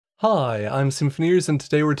Hi, I'm Symphoneers, and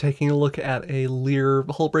today we're taking a look at a Lier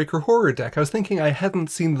Hullbreaker horror deck. I was thinking I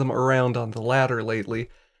hadn't seen them around on the ladder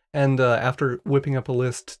lately, and after whipping up a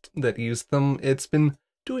list that used them, it's been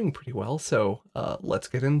doing pretty well, so let's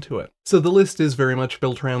get into it. So the list is very much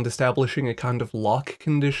built around establishing a kind of lock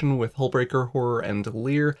condition with Hullbreaker, Horror, and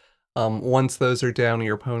Lier. Once those are down,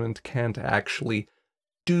 your opponent can't actually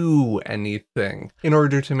do anything. In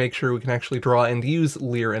order to make sure we can actually draw and use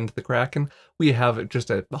Lier and the Kraken, we have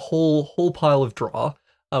just a whole pile of draw.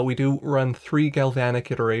 We do run 3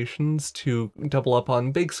 Galvanic iterations to double up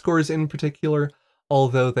on big scores in particular,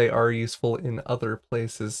 although they are useful in other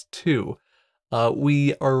places too.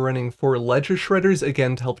 We are running 4 Ledger Shredders,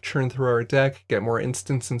 again to help churn through our deck, get more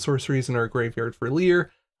instants and sorceries in our graveyard for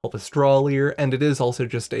Lier, help us draw Lier, and it is also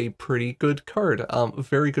just a pretty good card.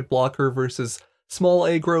 Very good blocker versus small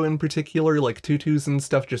aggro in particular, like 2/2s and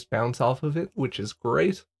stuff just bounce off of it, which is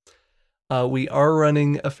great. We are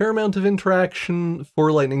running a fair amount of interaction,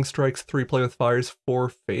 4 Lightning Strikes, 3 Play with Fires, 4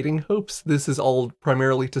 Fading Hopes. This is all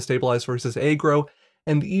primarily to stabilize versus aggro,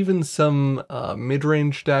 and even some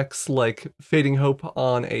mid-range decks like Fading Hope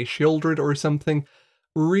on a Shieldred or something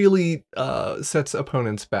really sets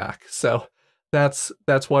opponents back. So that's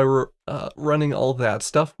why we're running all that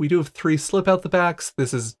stuff. We do have 3 Slip Out the Backs.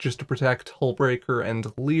 This is just to protect Hullbreaker and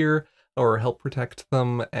Lier, or help protect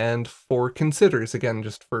them, and 4 Considers, again,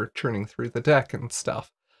 just for churning through the deck and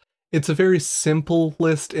stuff. It's a very simple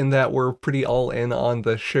list in that we're pretty all in on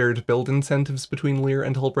the shared build incentives between Lier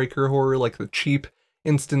and Hullbreaker Horror, like the cheap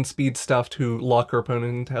instant speed stuff to lock our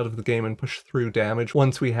opponent out of the game and push through damage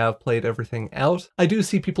once we have played everything out. I do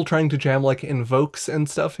see people trying to jam like invokes and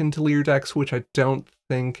stuff into Lier decks, which I don't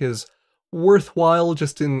think is worthwhile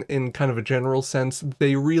just in kind of a general sense.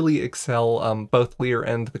 They really excel, both Lier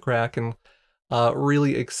and the Kraken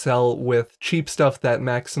really excel with cheap stuff that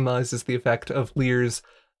maximizes the effect of Lier's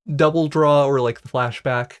double draw, or like the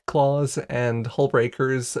flashback clause, and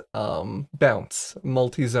Hullbreaker's bounce,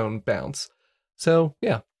 multi-zone bounce. So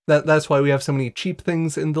yeah, that's why we have so many cheap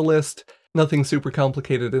things in the list. Nothing super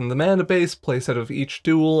complicated in the mana base, playset of each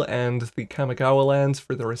duel, and the Kamigawa lands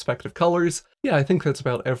for their respective colors. Yeah, I think that's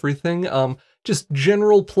about everything. Just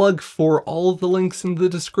general plug for all the links in the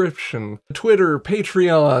description. Twitter,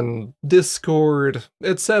 Patreon, Discord,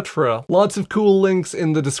 etc. Lots of cool links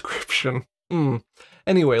in the description.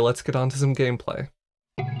 Anyway, let's get on to some gameplay.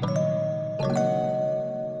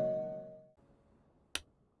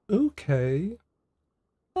 Okay.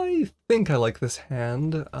 I think I like this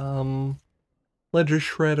hand. Ledger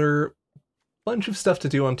Shredder, bunch of stuff to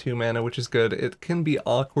do on 2 mana, which is good. It can be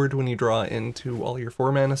awkward when you draw into all your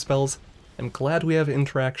 4 mana spells. I'm glad we have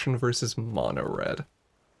interaction versus mono red.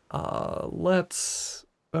 Oh,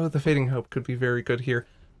 the Fading Hope could be very good here.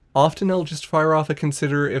 Often I'll just fire off a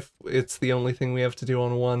Consider if it's the only thing we have to do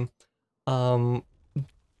on 1.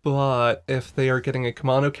 But if they are getting a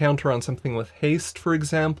Kamano counter on something with haste, for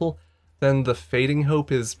example, then the Fading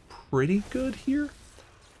Hope is pretty good here.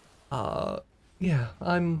 Yeah,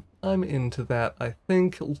 I'm into that, I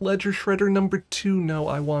think. Ledger Shredder number 2, no,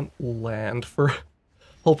 I want land for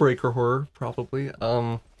Hullbreaker Horror, probably.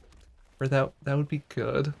 Or that would be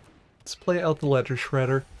good. Let's play out the Ledger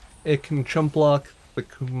Shredder. It can chump block the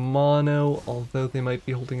Kumano, although they might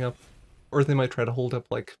be holding up, or they might try to hold up,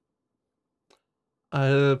 like,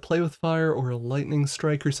 a Play with Fire or a Lightning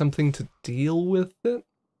Strike or something to deal with it.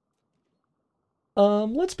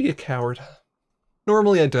 Let's be a coward.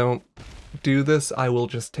 Normally I don't do this, I will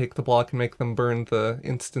just take the block and make them burn the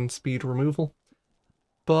instant speed removal.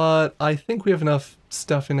 But I think we have enough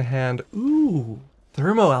stuff in hand. Ooh,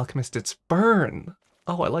 Thermo Alchemist, it's burn!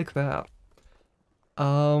 Oh, I like that.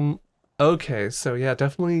 Okay, so yeah,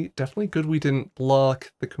 definitely good we didn't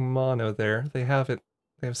block the Kumano there. They have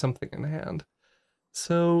something in hand.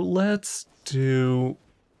 So let's do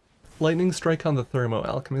Lightning Strike on the Thermo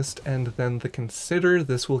Alchemist, and then the Consider.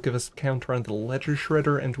 This will give us the counter on the Ledger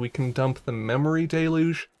Shredder, and we can dump the Memory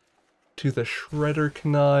Deluge to the Shredder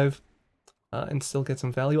Connive, and still get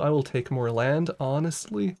some value. I will take more land,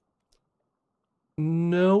 honestly.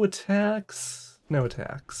 No attacks. No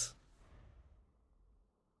attacks.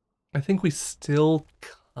 I think we still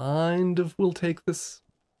kind of will take this.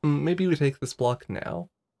 Maybe we take this block now.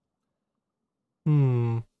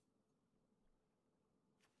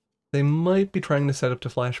 They might be trying to set up to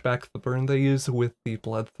flashback the burn they use with the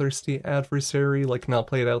Bloodthirsty adversary, like not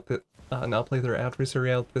play their adversary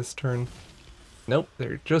out this turn. Nope,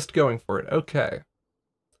 they're just going for it. Okay.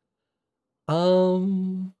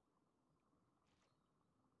 Ooh,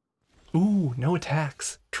 no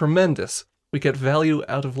attacks. Tremendous. We get value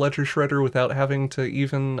out of Ledger Shredder without having to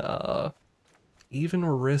even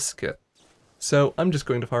risk it. So I'm just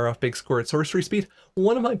going to fire off Big Score at sorcery speed.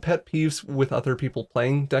 One of my pet peeves with other people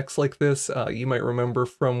playing decks like this, you might remember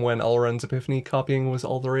from when Alrund's Epiphany copying was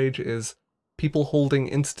all the rage, is people holding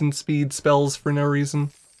instant speed spells for no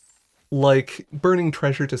reason. Like, burning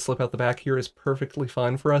treasure to slip out the back here is perfectly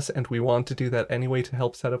fine for us, and we want to do that anyway to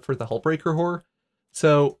help set up for the Hullbreaker horror.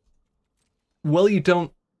 So, well, you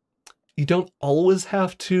don't always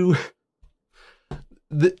have to...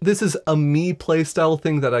 This is a me playstyle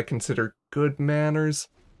thing that I consider good manners.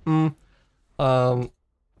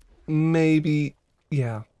 Maybe,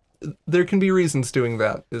 yeah. There can be reasons doing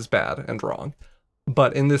that is bad and wrong.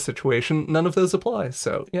 But in this situation, none of those apply,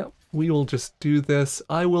 so yeah, we will just do this.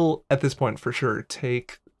 I will, at this point for sure,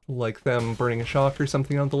 take, like, them burning a shock or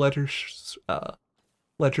something on the Ledger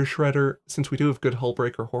Shredder, since we do have good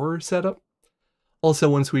Hullbreaker horror setup. Also,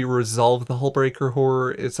 once we resolve the Hullbreaker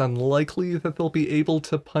horror, it's unlikely that they'll be able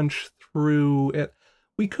to punch through it.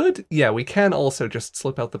 We could, yeah, we can also just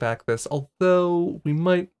slip out the back this, although we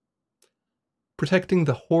might... Protecting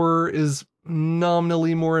the horror is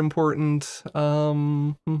nominally more important.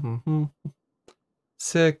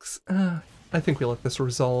 6. I think we let this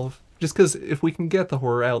resolve. Just because if we can get the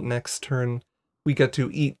horror out next turn, we get to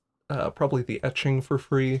eat probably the etching for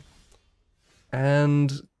free.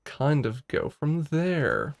 And kind of go from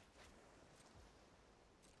there.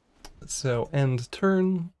 So end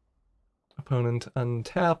turn. Opponent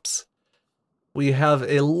untaps. We have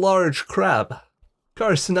a large crab.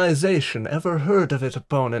 Carcinization, ever heard of it,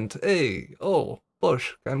 opponent? Hey, oh,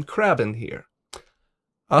 Bush, I'm crabbing here.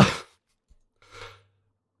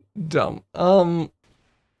 Dumb.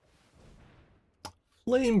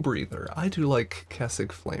 Flame Breather. I do like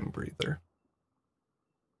Kessig Flame Breather.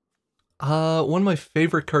 One of my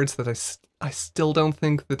favorite cards that I still don't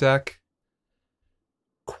think the deck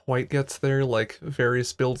quite gets there, like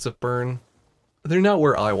various builds of burn. They're not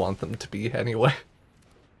where I want them to be, anyway.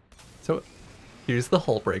 So... here's the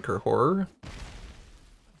Hullbreaker horror.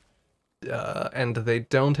 And they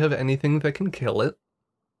don't have anything that can kill it.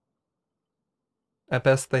 At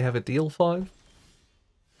best, they have a deal 5.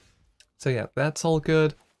 So yeah, that's all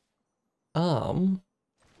good. I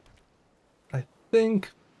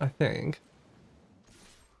think...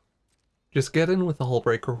 just get in with the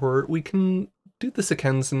Hullbreaker horror. We can do the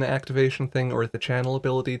Sekensen activation thing or the channel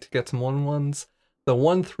ability to get some 1/1s. The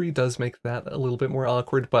 1/3 does make that a little bit more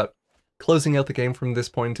awkward, but closing out the game from this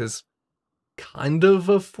point is kind of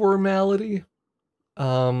a formality.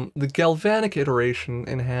 The Galvanic iteration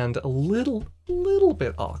in hand, a little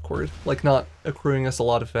bit awkward, like not accruing us a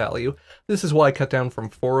lot of value. This is why I cut down from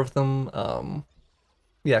 4 of them.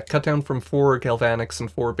 Yeah, cut down from 4 Galvanics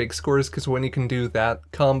and 4 Big Scores, because when you can do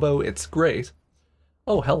that combo, it's great.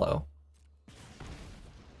 Oh, hello.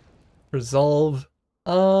 Resolve.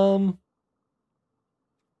 No.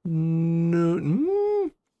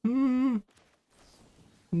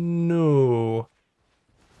 No.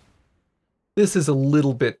 This is a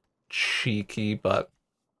little bit cheeky, but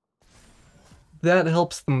that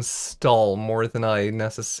helps them stall more than I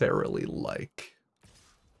necessarily like.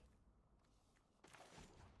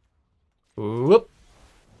 Whoop.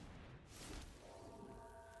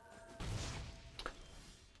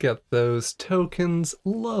 Get those tokens.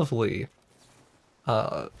 Lovely.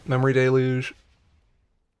 Memory Deluge.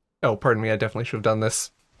 Oh, pardon me, I definitely should have done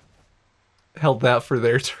this. Held that for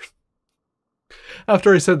their turn.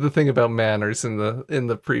 After I said the thing about manners in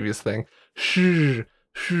the previous thing. It's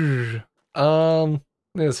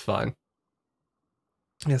fine.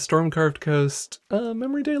 Yeah, Storm-Carved Coast,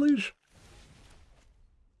 Memory Deluge.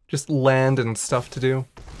 Just land and stuff to do.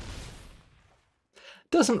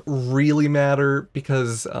 Doesn't really matter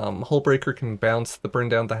because Hullbreaker can bounce the burn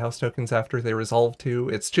down the house tokens after they resolve too.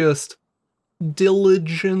 It's just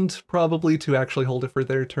diligent, probably, to actually hold it for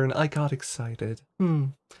their turn. I got excited.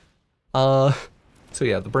 So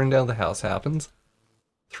yeah, the burn down the house happens.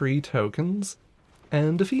 3 tokens,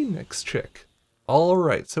 and a Phoenix chick.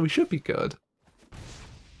 Alright, so we should be good.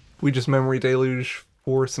 We just Memory Deluge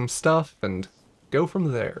for some stuff, and go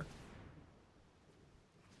from there.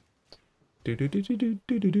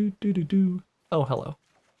 Oh, hello.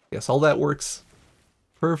 Yes, all that works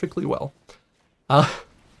perfectly well.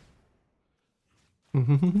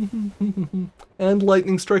 And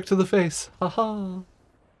lightning strike to the face. Haha.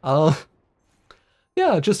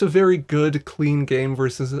 Yeah, just a very good, clean game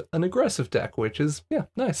versus an aggressive deck, which is, yeah,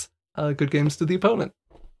 nice. Good games to the opponent.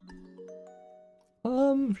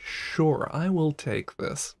 Sure, I will take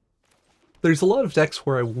this. There's a lot of decks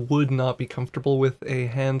where I would not be comfortable with a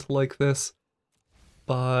hand like this,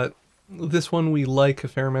 but this one we like a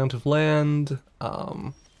fair amount of land.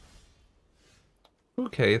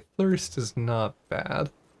 Okay, Thirst is not bad.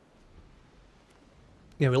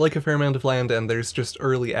 yeah, we like a fair amount of land, and there's just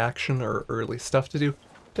early action or early stuff to do.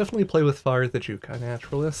 Definitely play with Fire the Jukai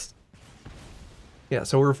Naturalist. Yeah,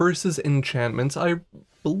 so reverses enchantments. I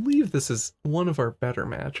believe this is one of our better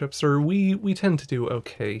matchups, or we tend to do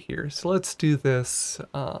okay here. So let's do this.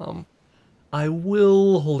 I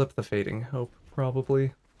will hold up the Fading Hope,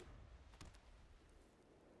 probably.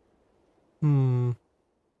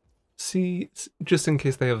 See, just in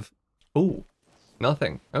case they have... Oh,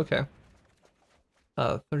 nothing. Okay.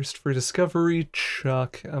 Thirst for Discovery,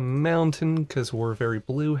 chuck a Mountain, because we're very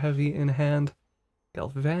blue heavy in hand.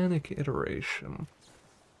 Galvanic Iteration.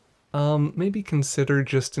 Maybe consider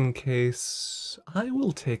just in case... I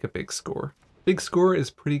will take a Big Score. Big Score is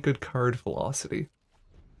pretty good card velocity.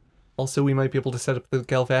 Also, we might be able to set up the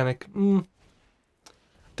Galvanic...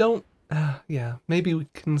 yeah, maybe we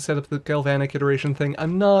can set up the Galvanic Iteration thing. I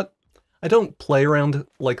don't play around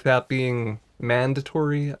like that being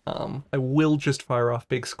mandatory. I will just fire off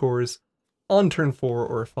Big Scores on turn 4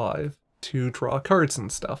 or 5 to draw cards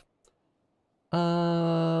and stuff.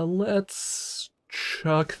 Let's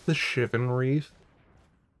chuck the Shivan Reef.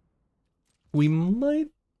 We might...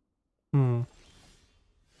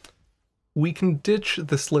 We can ditch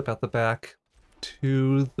the Slip at the back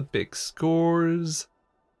to the Big Scores.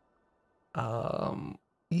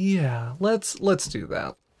 Yeah, let's do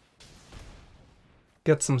that.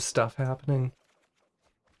 Get some stuff happening.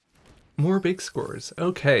 More Big Scores.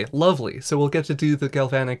 Okay, lovely. So we'll get to do the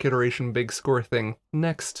Galvanic Iteration Big Score thing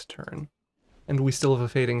next turn. And we still have a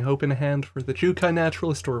Fading Hope in hand for the Jukai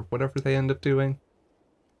Naturalist, or whatever they end up doing.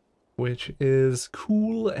 Which is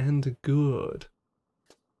cool and good.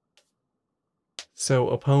 So,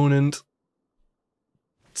 opponent...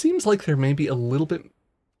 Seems like there may be a little bit...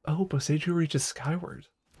 Oh, Boseiju reaches Skyward.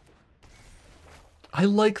 I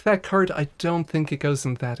like that card. I don't think it goes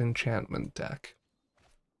in that enchantment deck.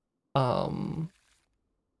 I've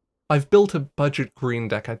built a budget green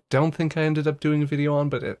deck I don't think I ended up doing a video on,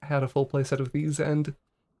 but it had a full playset of these, and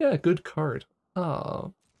yeah, good card.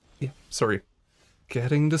 Yeah, sorry.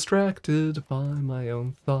 Getting distracted by my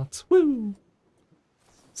own thoughts. Woo!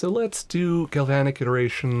 So let's do Galvanic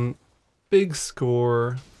Iteration, Big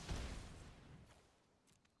Score,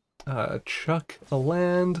 chuck a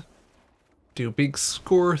land, do Big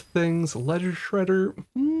Score things, Ledger Shredder,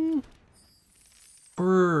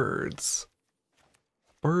 birds.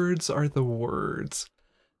 Birds are the words.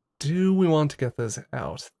 Do we want to get those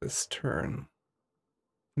out this turn?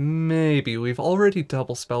 Maybe. We've already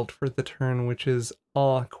double spelled for the turn, which is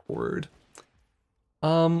awkward.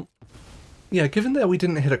 Yeah, given that we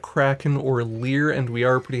didn't hit a Kraken or Lier, and we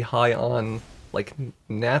are pretty high on, like,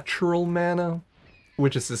 natural mana,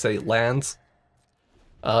 which is to say lands,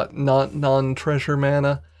 not non-treasure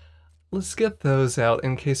mana, let's get those out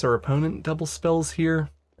in case our opponent double spells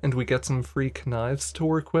here, and we get some free connives to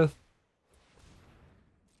work with.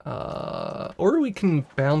 Or we can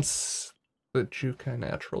bounce the Jukai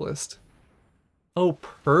Naturalist. Oh,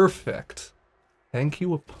 perfect. Thank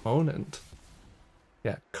you, opponent.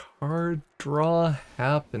 Yeah, card draw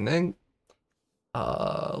happening.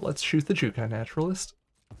 Let's shoot the Jukai Naturalist.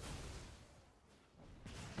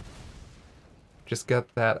 Just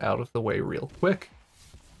get that out of the way real quick.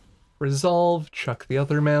 Resolve, chuck the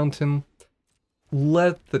other mountain.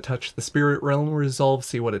 Let the Touch the Spirit Realm resolve,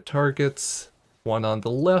 see what it targets. One on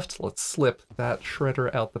the left, let's slip that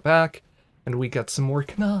Shredder out the back, and we get some more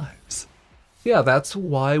connives. Yeah, that's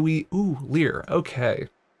why we... Ooh, Lier, okay.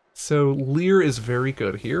 So Lier is very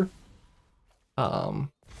good here.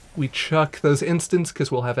 We chuck those instants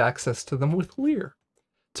because we'll have access to them with Lier.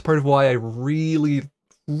 It's part of why I really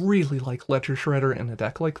like Ledger Shredder in a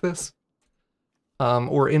deck like this.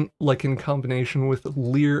 Or in combination with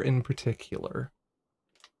Lier in particular.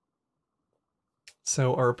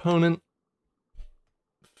 So our opponent,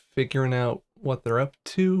 figuring out what they're up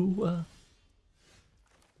to.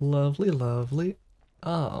 Lovely, lovely.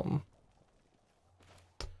 Let's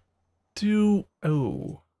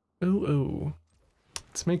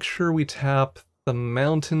make sure we tap the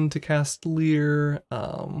mountain to cast Lier.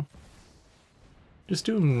 Just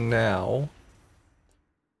do them now.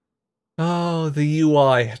 Oh, the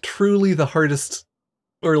UI. Truly the hardest,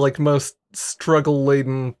 or like most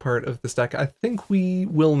struggle-laden part of this deck. I think we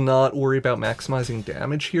will not worry about maximizing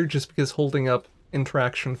damage here, just because holding up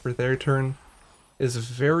interaction for their turn is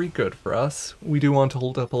very good for us. We do want to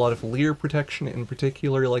hold up a lot of Lier protection in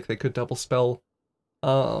particular, like they could double spell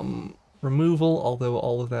removal, although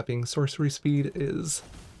all of that being sorcery speed is...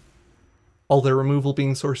 Although removal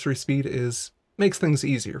being sorcery speed is... makes things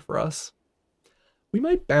easier for us. We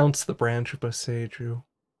might bounce the Branch of Boseiju.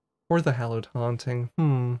 Or the Hallowed Haunting.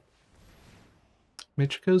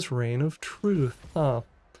 Michiko's Reign of Truth. Huh.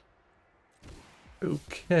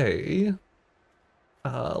 Okay.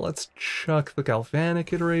 Let's chuck the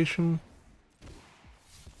Galvanic iteration.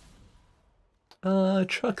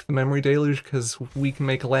 Chuck the Memory Deluge, because we can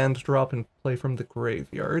make a land drop and play from the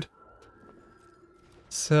graveyard.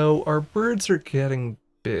 So, our birds are getting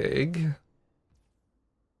big.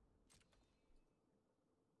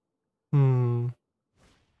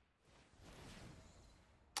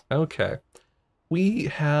 Okay. We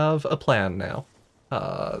have a plan now.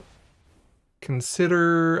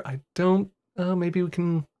 Consider... I don't... maybe we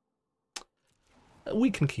can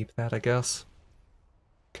keep that, I guess.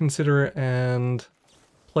 Consider and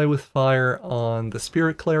play with fire on the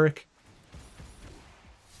Spirit Cleric.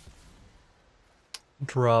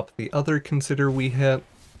 Drop the other consider we hit.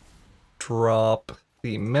 Drop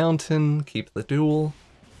the mountain, keep the duel.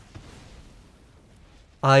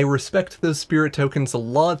 I respect those spirit tokens a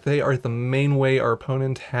lot. They are the main way our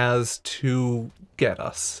opponent has to get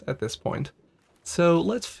us at this point. So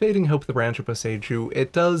let's Fading Hope the Branch of Boseiju.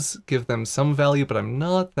 It does give them some value, but I'm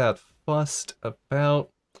not that fussed about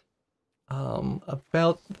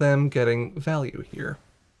them getting value here.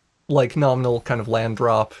 Like nominal kind of land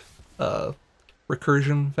drop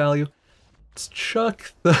recursion value. Let's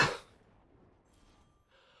chuck the...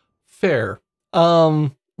 Fair.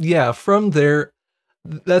 Yeah, from there...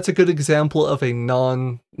 That's a good example of a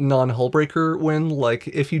non-Hullbreaker win. Like,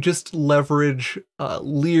 if you just leverage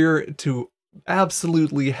Lier to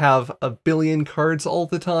absolutely have a billion cards all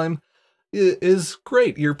the time, it is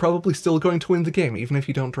great. You're probably still going to win the game, even if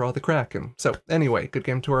you don't draw the Kraken. So, anyway, good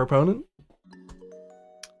game to our opponent.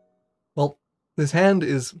 Well, this hand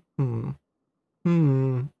is...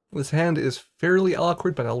 This hand is fairly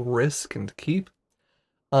awkward, but I'll risk and keep.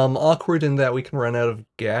 Awkward in that we can run out of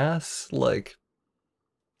gas, like...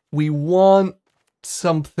 We want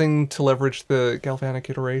something to leverage the Galvanic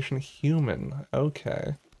iteration. Human.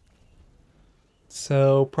 Okay.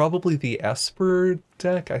 So, probably the Esper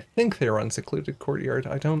deck? I think they run Secluded Courtyard.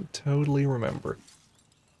 I don't totally remember.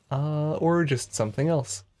 Or just something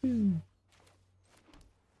else.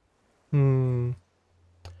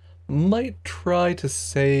 Might try to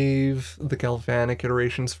save the Galvanic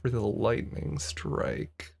iterations for the Lightning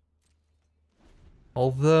Strike.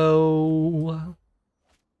 Although...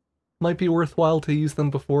 might be worthwhile to use them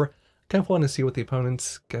before. I kind of want to see what the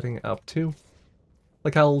opponent's getting up to.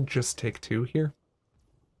 Like, I'll just take 2 here.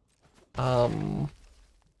 I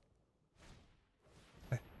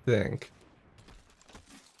think.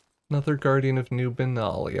 Another Guardian of New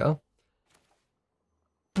Benalia.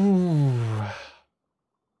 Ooh.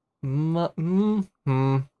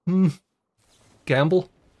 Gamble?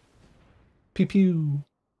 Pew pew.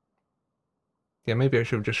 Yeah, maybe I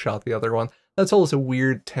should have just shot the other one. That's always a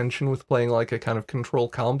weird tension with playing like a kind of control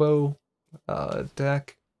combo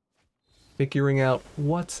deck. Figuring out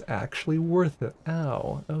what's actually worth it.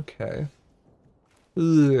 Ow, okay.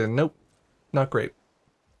 Ugh, nope, not great.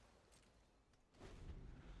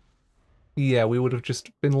 Yeah, we would have just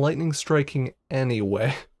been lightning striking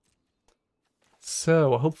anyway.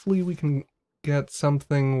 So, hopefully we can get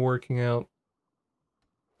something working out.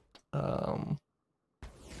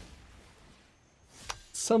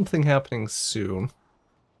 Something happening soon.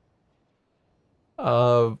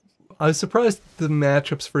 I was surprised the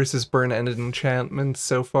matchups versus burn-ended enchantments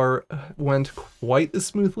so far went quite as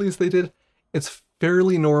smoothly as they did. It's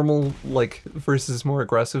fairly normal, like, versus more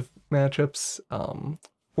aggressive matchups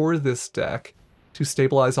for this deck to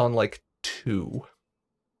stabilize on, like, 2.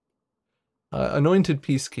 Anointed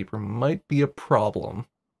Peacekeeper might be a problem.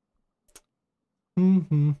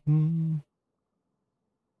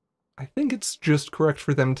 I think it's just correct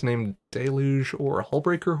for them to name Deluge or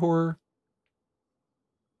Hullbreaker Horror.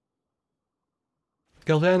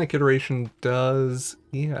 Galvanic iteration does...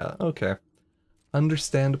 yeah, okay.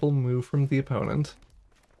 Understandable move from the opponent.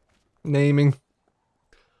 Naming.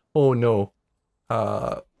 Oh no.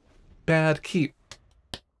 Bad keep.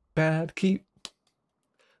 Bad keep.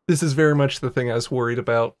 This is very much the thing I was worried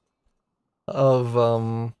about. Of,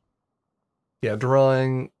 yeah,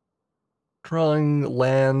 drawing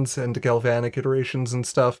lands and Galvanic iterations and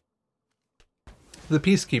stuff. The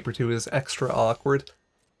Peacekeeper too is extra awkward,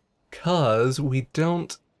 cause we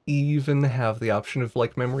don't even have the option of,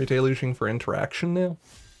 like, memory deluging for interaction now.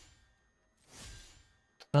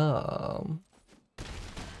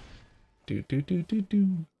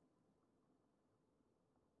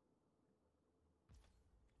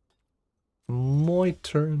 My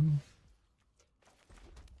turn.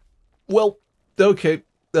 Well, okay,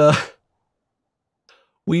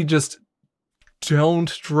 we just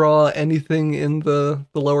don't draw anything in the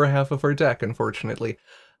lower half of our deck, unfortunately.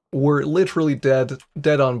 We're literally dead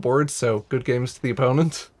on board, so good games to the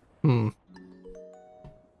opponent.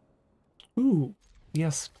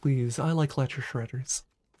 Yes, please. I like Ledger Shredders.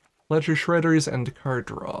 Ledger Shredders and card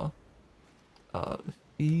draw.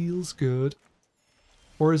 Feels good.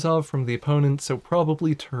 Orzhov from the opponent, so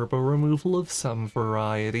probably turbo removal of some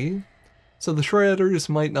variety. So the Shredders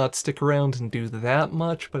might not stick around and do that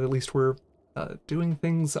much, but at least we're doing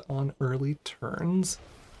things on early turns.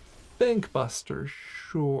 Bankbuster,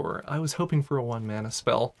 sure. I was hoping for a 1-mana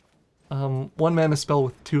spell. 1-mana spell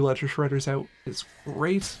with 2 Ledger Shredders out is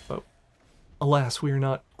great, but alas, we are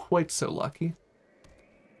not quite so lucky.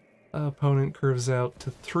 Opponent curves out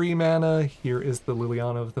to 3 mana. Here is the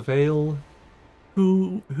Liliana of the Veil.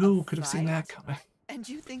 Who could have seen that coming? And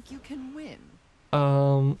you think you can win?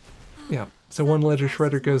 Yeah. So 1 Ledger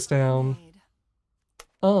Shredder goes down.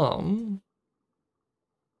 Can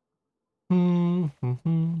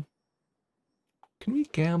we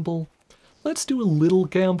gamble? Let's do a little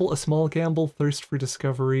gamble, a small gamble, Thirst for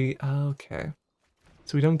Discovery. Okay.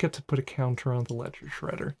 So we don't get to put a counter on the Ledger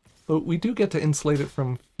Shredder. But we do get to insulate it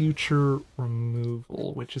from future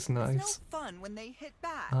removal, which is nice. It's no fun when they hit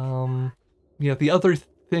back. Yeah, the other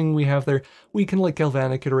thing we have there, we can like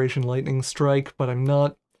Galvanic Iteration Lightning Strike, but I'm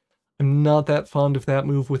not that fond of that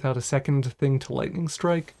move without a second thing to Lightning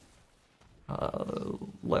Strike.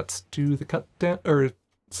 Let's do the cut down, or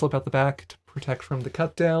slip out the back to protect from the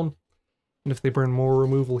cut down. And if they burn more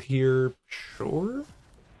removal here, sure.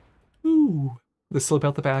 Ooh, the slip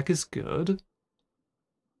out the back is good.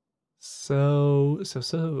 So.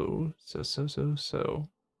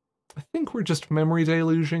 I think we're just memory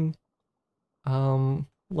deluging.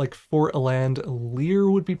 Like for a land, a Lier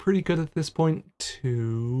would be pretty good at this point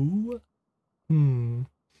too.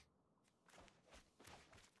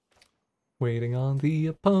 Waiting on the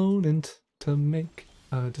opponent to make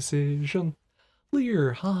a decision.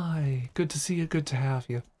 Lier, hi, good to see you, good to have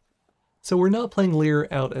you. So we're not playing Lier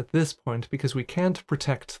out at this point because we can't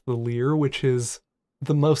protect the Lier, which is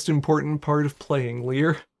the most important part of playing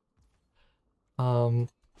Lier.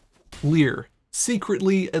 Lier,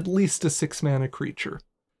 secretly at least a 6-mana creature.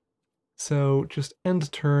 So just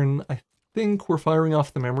end turn, I think we're firing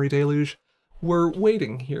off the Memory Deluge. We're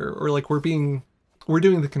waiting here, or like we're doing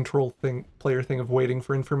the control player thing of waiting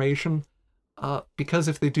for information. Because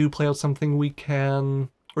if they do play out something we can,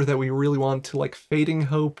 or that we really want to, like Fading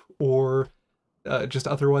Hope, or just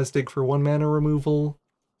otherwise dig for 1-mana removal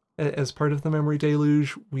as part of the Memory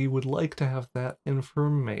Deluge, we would like to have that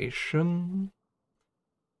information.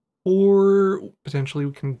 Or potentially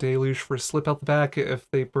we can deluge for slip out the back if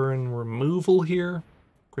they burn removal here.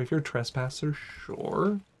 Graveyard Trespasser,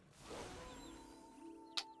 sure.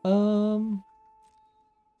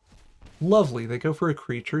 Lovely, they go for a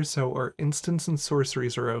creature, so our instants and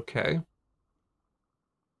sorceries are okay.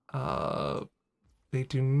 They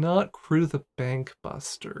do not crew the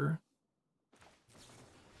Bankbuster.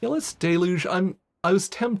 Yeah, let's deluge. I was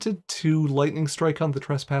tempted to Lightning Strike on the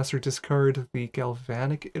Trespasser, discard the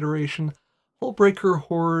Galvanic Iteration. Hullbreaker,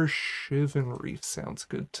 Horror, Shiv, and Reef sounds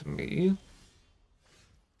good to me.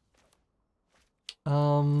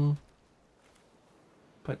 But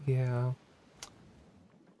yeah.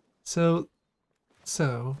 So,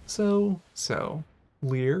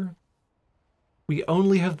 Lier. We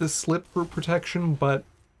only have this slip for protection, but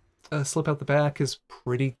slip out the back is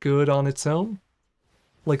pretty good on its own.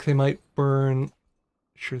 Like they might burn,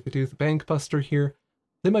 sure they do the Bankbuster here.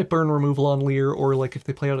 They might burn removal on Lier, or like if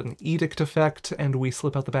they play out an Edict effect and we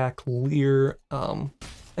slip out the back Lier, an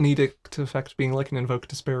Edict effect being like an Invoke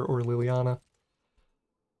Despair or Liliana.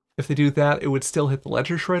 If they do that, it would still hit the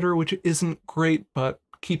Ledger Shredder, which isn't great, but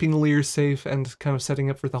keeping Lier safe and kind of setting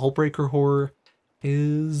up for the Hullbreaker horror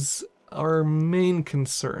is our main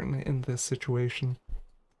concern in this situation.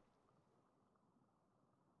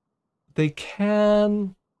 They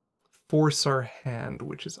can force our hand,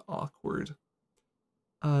 which is awkward.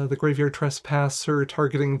 The Graveyard Trespasser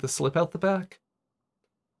targeting the slip out the back.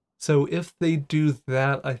 So if they do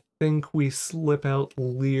that, I think we slip out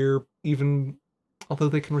Lier, even although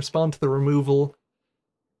they can respond to the removal.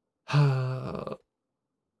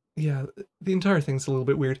 Yeah, the entire thing's a little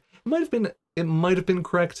bit weird. It might have been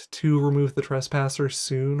correct to remove the Trespasser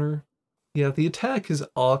sooner. Yeah, the attack is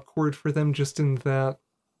awkward for them just in that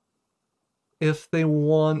if they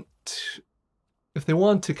want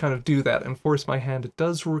to kind of do that and force my hand, it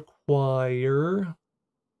does require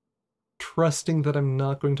trusting that I'm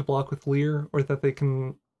not going to block with Lier, or that they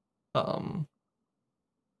can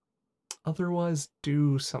otherwise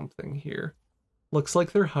do something here. Looks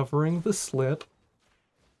like they're hovering the slip.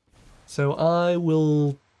 So I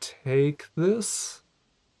will take this,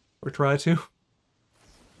 or try to.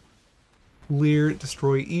 Lier,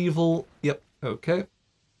 destroy evil. Yep, okay.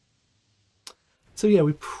 So yeah,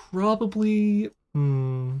 we probably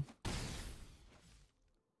Don't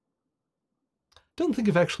think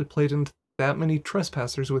I've actually played into that many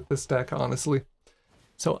Trespassers with this deck, honestly.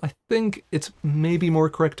 So I think it's maybe more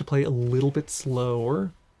correct to play a little bit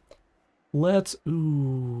slower. Let's...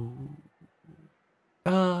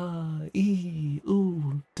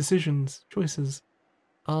 decisions, choices.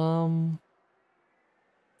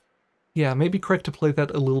 Yeah, maybe correct to play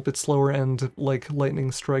that a little bit slower and, like,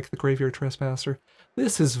 lightning strike the Graveyard Trespasser.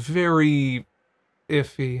 This is very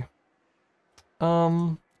iffy.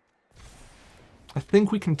 I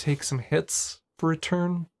think we can take some hits for a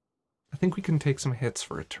turn.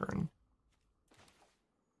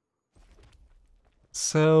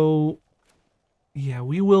 So, yeah,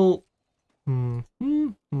 we will... No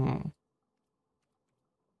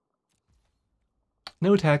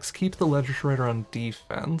attacks, keep the Ledger Shredder on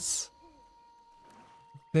defense.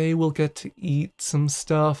 They will get to eat some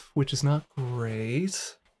stuff, which is not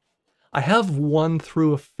great. I have won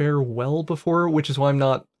through a farewell before, which is why I'm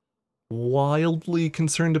not wildly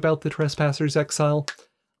concerned about the Trespasser's exile.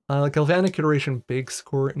 Galvanic Iteration Big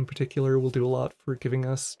Score in particular will do a lot for giving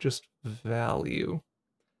us just value.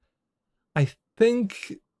 I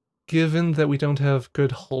think, given that we don't have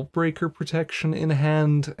good Hullbreaker protection in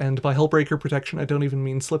hand, and by Hullbreaker protection I don't even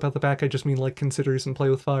mean slip out the back, I just mean like Considers and Play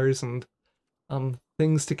with Fires and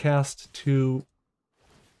things to cast to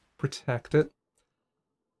protect it.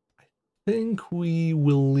 I think we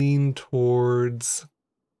will lean towards...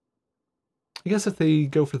 I guess if they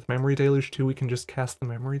go for the Memory Deluge too, we can just cast the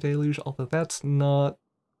Memory Deluge, although that's not...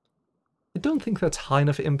 I don't think that's high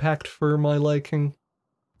enough impact for my liking.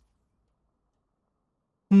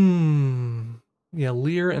 Yeah,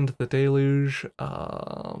 Lier and the Deluge.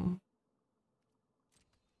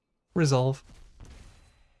 Resolve.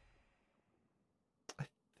 I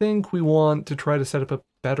think we want to try to set up a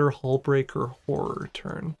better Hullbreaker Horror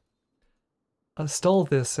turn. Stall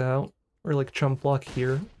this out, or like chump block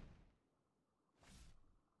here.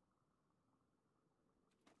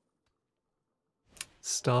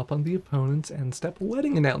 Stop on the opponent's end step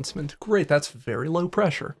wedding announcement. Great, that's very low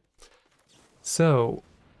pressure. So,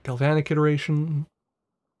 Galvanic Iteration.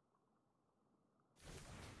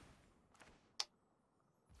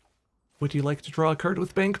 Would you like to draw a card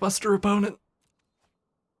with Bankbuster, opponent?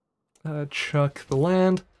 Chuck the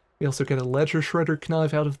land. We also get a Ledger Shredder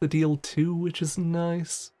Knife out of the deal too, which is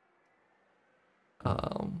nice.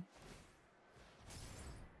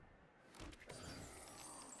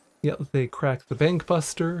 Yeah, they crack the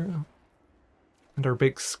Bankbuster, and our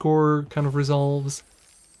big score kind of resolves.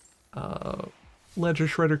 Ledger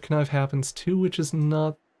Shredder Knife happens too, which is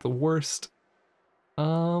not the worst.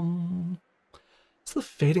 Is the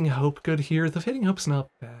Fading Hope good here? The Fading Hope's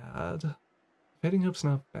not bad.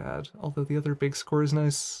 Although the other big score is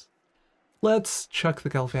nice. Let's chuck the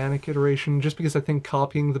Galvanic Iteration, just because I think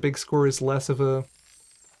copying the big score is less of a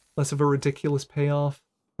ridiculous payoff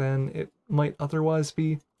than it might otherwise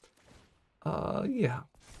be. Yeah.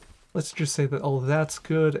 Let's just say that all of that's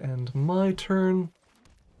good, and my turn.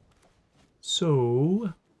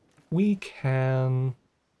 So, we can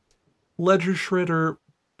Ledger Shredder,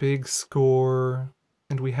 big score,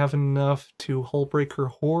 and we have enough to Hullbreaker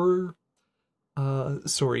Horror.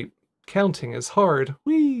 Sorry, counting is hard.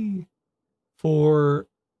 Whee! For,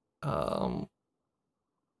 also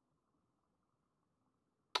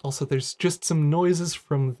there's just some noises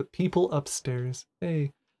from the people upstairs.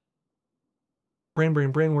 Hey.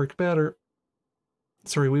 Brain work better.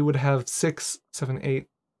 Sorry, we would have 6, 7, 8.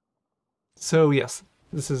 So yes,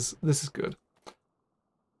 this is good.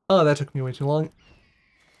 Oh, that took me way too long.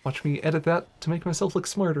 Watch me edit that to make myself look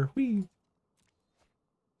smarter. Whee!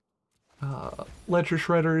 Ledger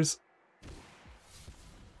Shredders.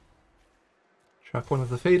 Chuck one of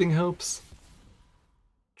the Fading Hopes.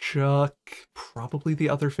 Chuck probably the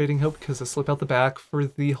other Fading Hope, because a slip out the back for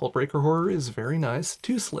the Hullbreaker Horror is very nice.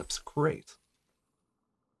 2 slips, great.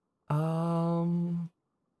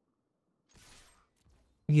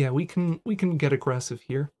 Yeah, we can get aggressive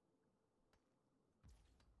here.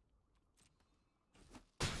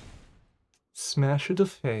 Smash it a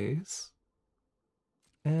phase.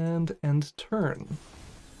 And end turn.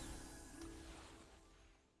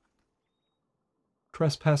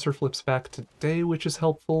 Trespasser flips back to Day, which is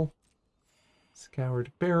helpful.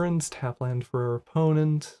 Scoured Barrens, tap land for our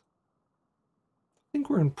opponent. I think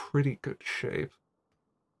we're in pretty good shape.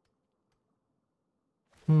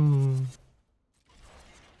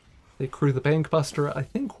 They crew the Bankbuster. I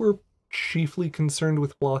think we're chiefly concerned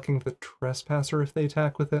with blocking the Trespasser if they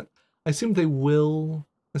attack with it. I assume they will,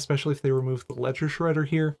 especially if they remove the Ledger Shredder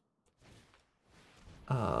here.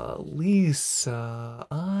 Lisa,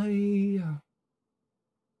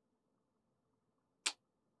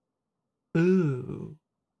 Ooh.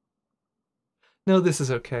 No, this is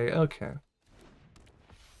okay. Okay.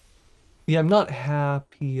 Yeah, I'm not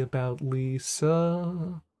happy about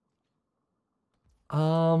Lisa.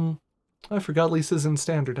 I forgot Lisa's in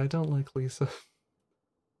standard. I don't like Lisa.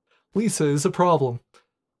 Lisa is a problem.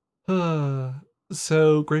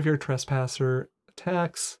 So, Graveyard Trespasser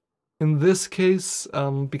attacks. In this case,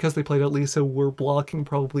 because they played out Lisa, we're blocking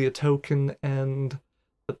probably a token and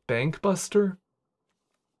the Bank Buster.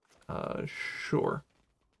 Sure.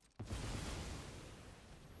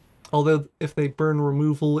 Although, if they burn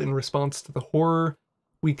removal in response to the horror,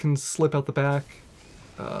 we can slip out the back,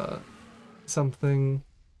 something,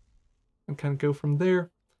 and kind of go from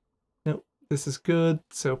there. Nope, this is good,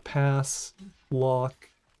 so pass,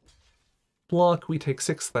 block. Block, we take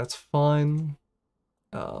 6, that's fine.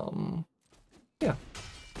 Yeah.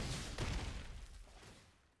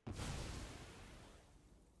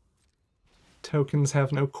 Tokens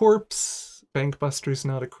have no corpse. Bankbuster's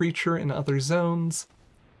not a creature in other zones.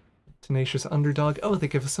 Tenacious Underdog. Oh, they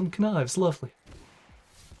give us some connives. Lovely.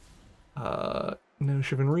 No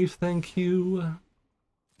Shivan Reef, thank you.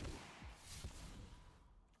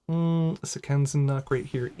 Sekenzen, not great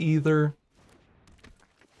here either.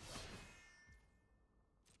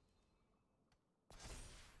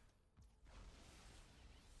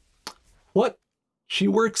 What? She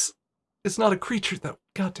works... It's not a creature, though.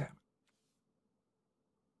 Goddamn.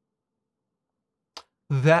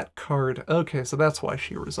 That card. Okay, so that's why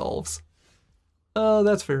she resolves.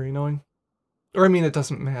 That's very annoying. Or, I mean, it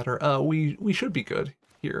doesn't matter. We should be good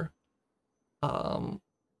here.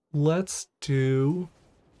 Let's do...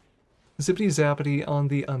 Zippity Zappity on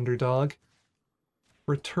the Underdog.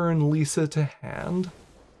 Return Lisa to hand.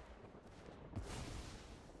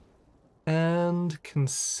 And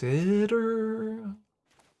consider...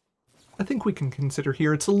 I think we can consider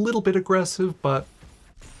here. It's a little bit aggressive, but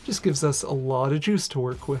just gives us a lot of juice to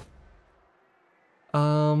work with.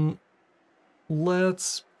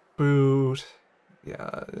 Let's boot...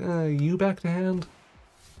 Yeah, you back to hand.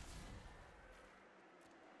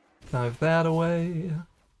 Connive that away.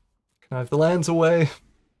 Connive the lands away.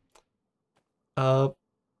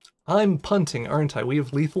 I'm punting, aren't I? We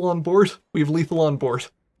have lethal on board? We have lethal on board.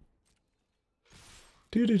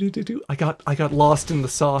 I got lost in the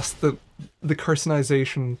sauce, the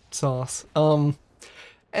carcinization sauce.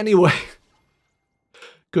 Anyway.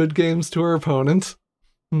 Good games to our opponent.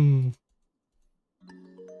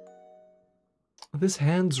 This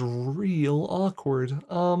hand's real awkward.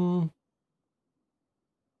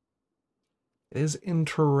 It is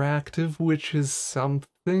interactive, which is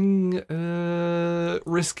something,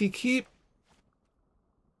 risky keep?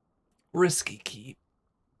 Risky keep.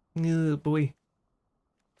 Oh boy.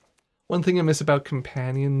 One thing I miss about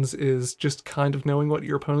companions is just kind of knowing what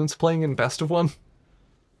your opponent's playing in best of one.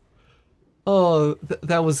 Oh,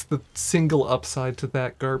 that was the single upside to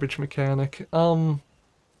that garbage mechanic.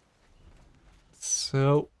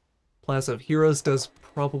 So, Plaza of Heroes does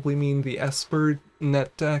probably mean the Esper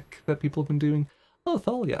net deck that people have been doing. Oh,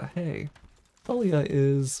 Thalia, hey. Thalia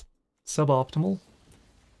is suboptimal.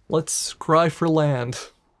 Let's cry for land.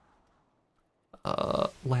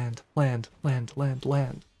 Land.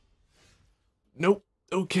 Nope,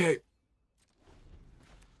 okay.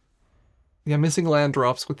 Yeah, missing land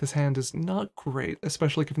drops with this hand is not great,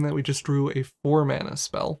 especially given that we just drew a 4-mana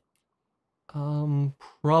spell.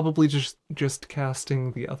 Probably just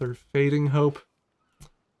casting the other Fading Hope.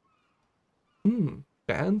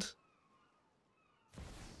 Band?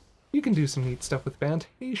 You can do some neat stuff with Band.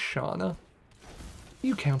 Hey, Shauna.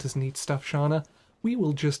 You count as neat stuff, Shauna. We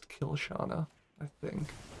will just kill Shauna, I think.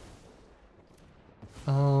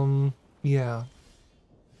 Yeah.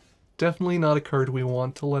 Definitely not a card we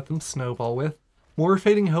want to let them snowball with. More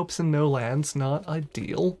Fading Hopes and no lands, not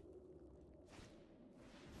ideal.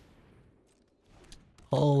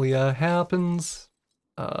 Alia happens.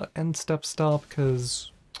 End step stop,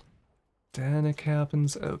 because Danik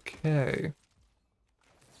happens. Okay.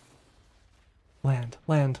 Land.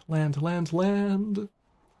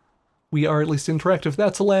 We are at least interactive.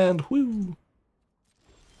 That's a land. Woo!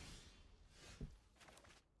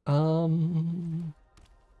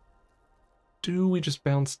 Do we just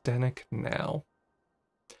bounce Danik now?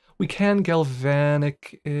 We can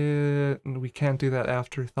Galvanic it, and we can't do that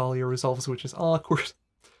after Thalia resolves, which is awkward.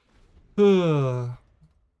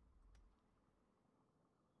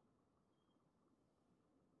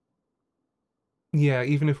 Yeah,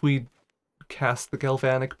 even if we cast the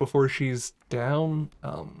Galvanic before she's down,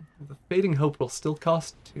 the Fading Hope will still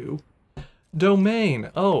cost 2.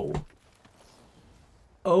 Domain! Oh.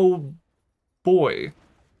 Oh boy.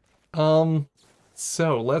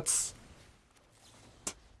 So let's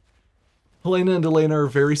Helena and Elena are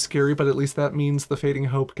very scary, but at least that means the Fading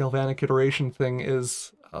Hope Galvanic Iteration thing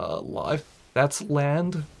is live. That's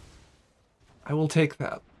land. I will take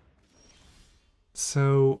that.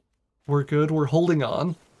 So we're good. We're holding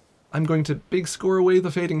on. I'm going to big score away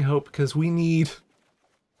the Fading Hope because we need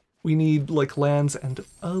like lands and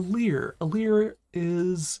a Lier. A Lier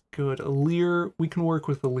is good. A Lier, we can work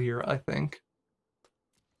with a Lier, I think.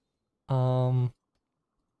 Helena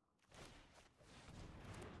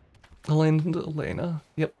and Elena.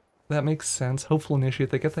 Yep, that makes sense. Hopeful Initiate.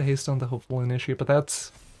 They get the haste on the Hopeful Initiate, but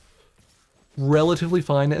that's relatively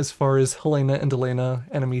fine as far as Helena and Elena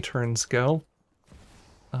enemy turns go.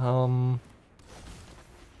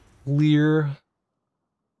 Lier.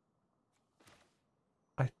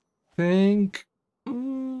 I think...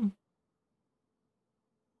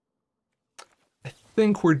 I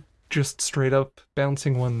think we're just straight up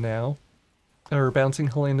bouncing one now. Or bouncing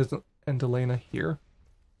Helena and Elena here.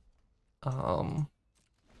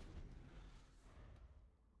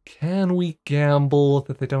 Can we gamble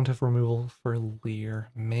that they don't have removal for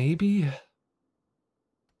Lier? Maybe?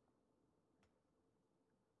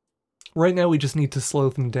 Right now we just need to slow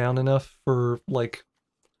them down enough for, like,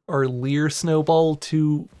 our Lier snowball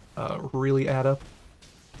to really add up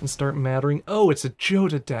and start mattering. Oh, it's a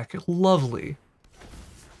Joda deck. Lovely.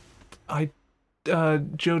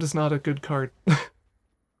 Joda's not a good card.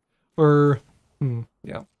 Or,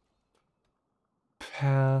 yeah.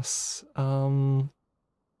 Pass. Do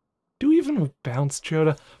we even bounce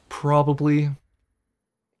Joda? Probably.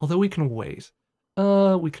 Although we can wait.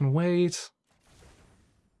 We can wait.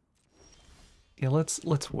 Yeah,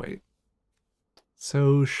 let's wait.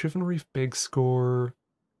 So Shivan Reef, big score.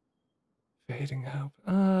 Fading Hope.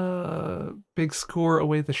 Big score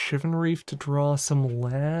away the Shivan Reef to draw some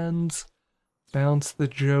lands. Bounce the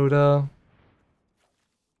Joda.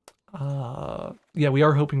 Yeah, we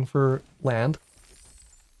are hoping for land.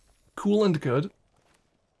 Cool and good.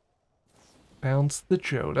 Bounce the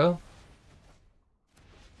Joda.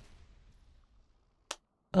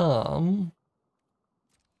 And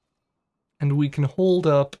we can hold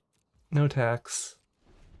up, no tax.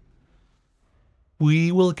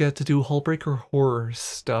 We will get to do Hullbreaker horror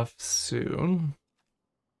stuff soon.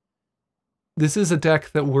 This is a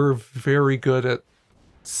deck that we're very good at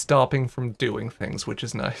stopping from doing things, which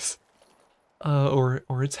is nice. Or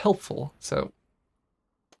it's helpful, so.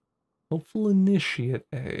 Hopeful Initiate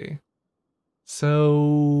A.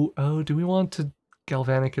 So, oh, do we want to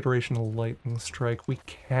Galvanic Iteration a Lightning Strike? We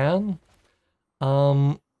can.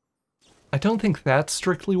 I don't think that's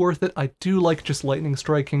strictly worth it. I do like just Lightning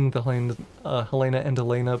Striking the Helena and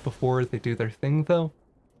Elena before they do their thing, though.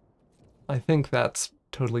 I think that's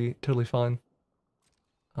totally fine.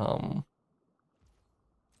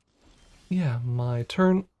 Yeah, my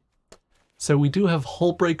turn. So we do have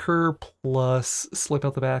Hullbreaker plus Slip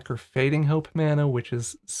Out the Back or Fading Hope mana, which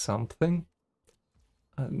is something.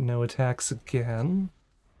 No attacks again.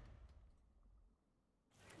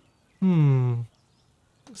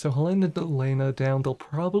 So Helena and Elena down, they'll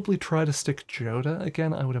probably try to stick Joda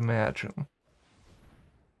again, I would imagine.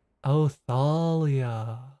 Oh,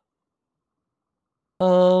 Thalia.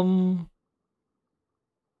 How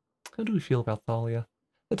do we feel about Thalia?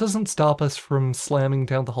 That doesn't stop us from slamming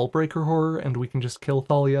down the Hullbreaker horror, and we can just kill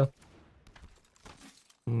Thalia.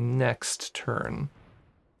 Next turn.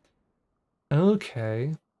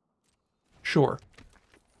 Okay. Sure.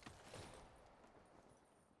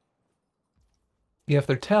 Yeah, if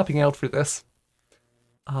they're tapping out for this,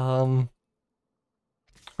 our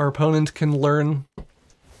opponent can learn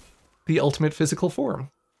the ultimate physical form.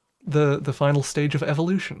 The final stage of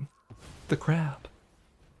evolution. The crab.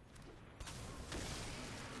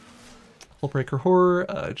 Hullbreaker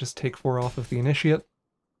horror, just take 4 off of the initiate.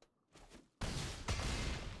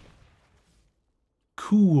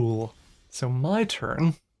 Cool. So my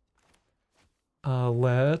turn.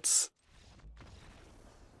 Let's...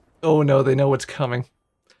 Oh no, they know what's coming.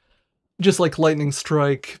 Just like Lightning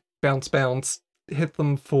Strike, bounce, bounce, hit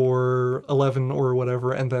them for 11 or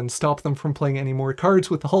whatever, and then stop them from playing any more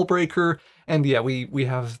cards with the Hullbreaker, and yeah, we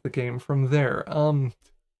have the game from there.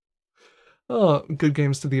 Good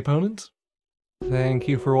games to the opponent. Thank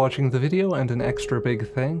you for watching the video, and an extra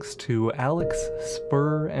big thanks to Alex,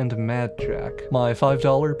 Spur, and Madjack, my $5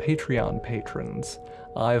 Patreon patrons.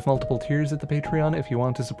 I have multiple tiers at the Patreon if you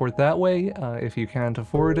want to support that way. If you can't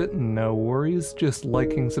afford it, no worries. Just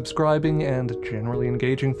liking, subscribing, and generally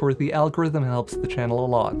engaging for the algorithm helps the channel a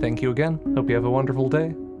lot. Thank you again. Hope you have a wonderful day.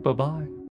 Bye-bye.